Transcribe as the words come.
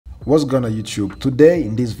What's gonna YouTube? Today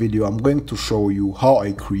in this video I'm going to show you how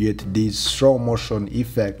I create this slow motion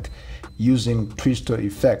effect using Twixtor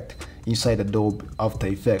effect inside Adobe After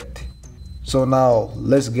Effects. So now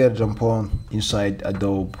let's jump on inside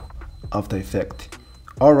Adobe After Effects.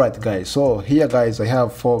 Alright guys, so here guys I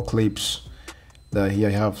have 4 clips. Here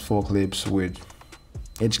I have 4 clips with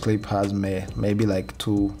each clip has maybe like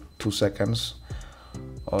 2 seconds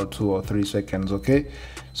or 2 or 3 seconds. Okay,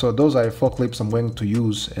 so those are 4 clips I'm going to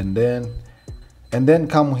use, and then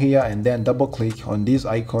come here and then double click on this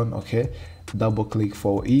icon. Okay, double click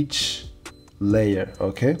for each layer.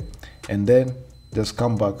 Okay, and then just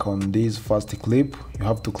come back on this first clip. You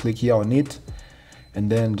have to click here on it and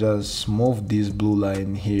then just move this blue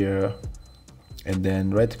line here and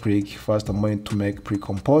then right click. First I'm going to make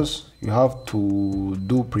pre-compose. You have to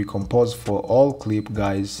do pre-compose for all clip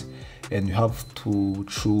guys, and you have to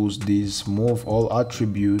choose this move all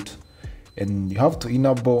attribute, and you have to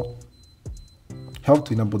enable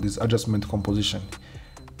this adjustment composition.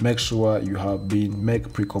 Make sure you have been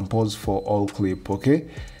make pre-compose for all clip. Okay,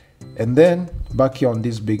 and then back here on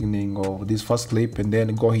this beginning of this first clip, and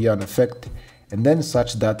then go here on effect and then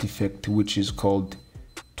search that effect which is called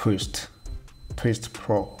Twist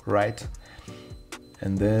Pro, right?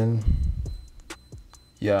 And then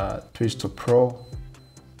yeah, Twixtor Pro,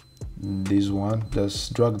 this one,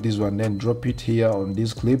 just drag this one, then drop it here on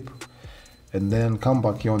this clip, and then come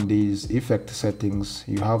back here on these effect settings.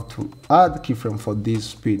 You have to add keyframe for this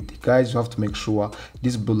speed guys. You have to make sure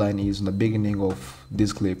this blue line is in the beginning of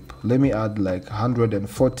this clip. Let me add like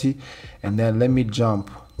 140, and then let me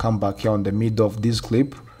come back here on the middle of this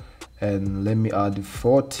clip and let me add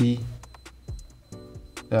 40,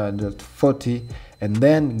 just 40, and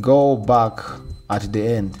then go back at the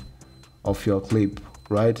end of your clip,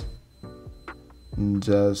 right? And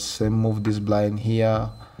just move this line here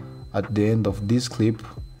at the end of this clip,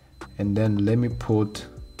 and then let me put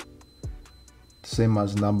same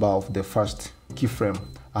as number of the first keyframe,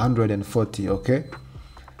 140. Okay,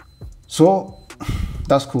 so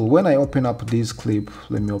that's cool. When I open up this clip,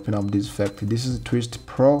 let me open up this effect. This is Twixtor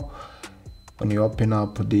Pro. When you open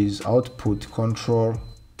up this output control,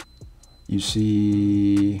 you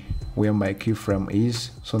see where my keyframe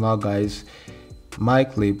is. So now guys, my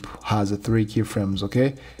clip has 3 keyframes.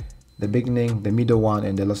 Okay, the beginning, the middle one,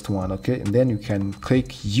 and the last one. Okay, and then you can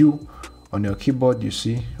click U on your keyboard. You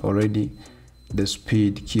see already the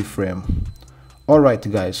speed keyframe. All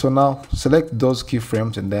right guys, so now select those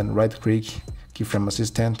keyframes and then right click keyframe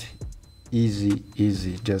assistant. Easy,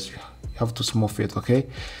 just you have to smooth it. Okay,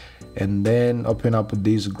 and then open up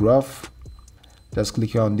this graph. Just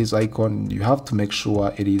click on this icon. You have to make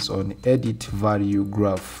sure it is on edit value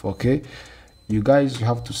graph. Okay, you guys, you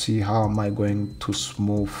have to see how am I going to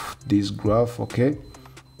smooth this graph. Okay,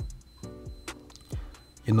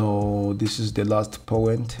 you know, this is the last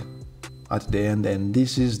point at the end, and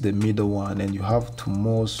this is the middle one, and you have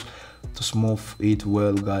to smooth it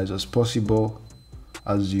well guys, as possible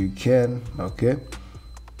as you can. Okay,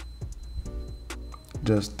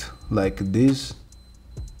 just like this.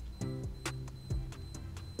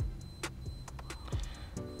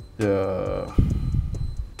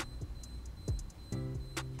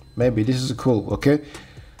 Maybe this is cool. Okay,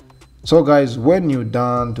 so guys, when you're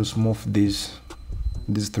done to smooth this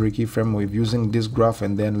 3 keyframe with using this graph,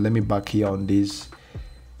 and then let me back here on these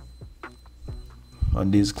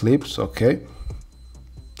clips. Okay,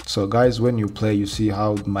 so guys, when you play, you see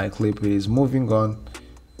how my clip is moving on.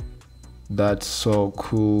 That's so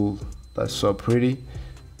cool, that's so pretty.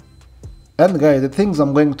 And guys, the things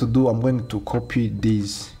I'm going to do, I'm going to copy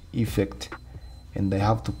this effect and I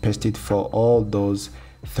have to paste it for all those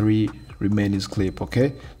 3 remaining clip.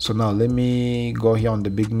 Okay, so now let me go here on the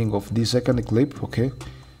beginning of this second clip. Okay,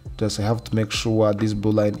 just I have to make sure this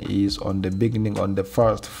blue line is on the beginning, on the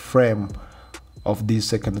first frame of this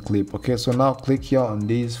second clip. Okay, so now click here on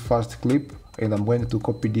this first clip, and I'm going to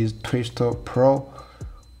copy this Twixtor Pro.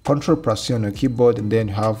 Ctrl+C on your keyboard, and then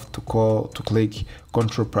you have to click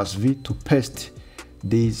Ctrl+V to paste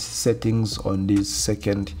these settings on this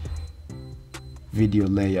second video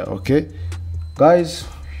layer. Okay guys,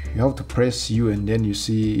 you have to press U, and then you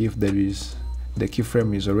see if there is the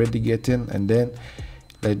keyframe is already getting, and then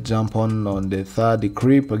let's jump on the third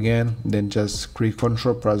clip again, then just click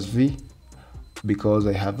Ctrl+V because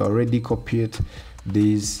I have already copied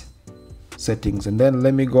these settings. And then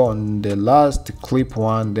let me go on the last clip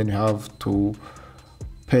one, then you have to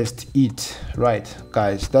paste it. Right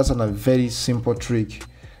guys, that's a very simple trick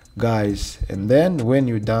guys. And then when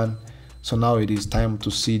you're done, so now it is time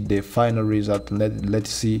to see the final result.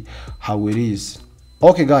 Let's see how it is.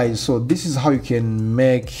 Okay guys, so this is how you can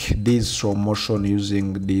make this slow motion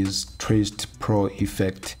using this Twist Pro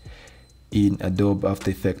effect in Adobe After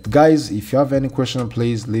Effects. Guys, if you have any question,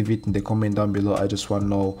 please leave it in the comment down below. I just want to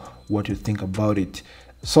know what you think about it.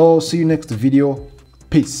 So see you next video.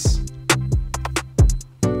 Peace.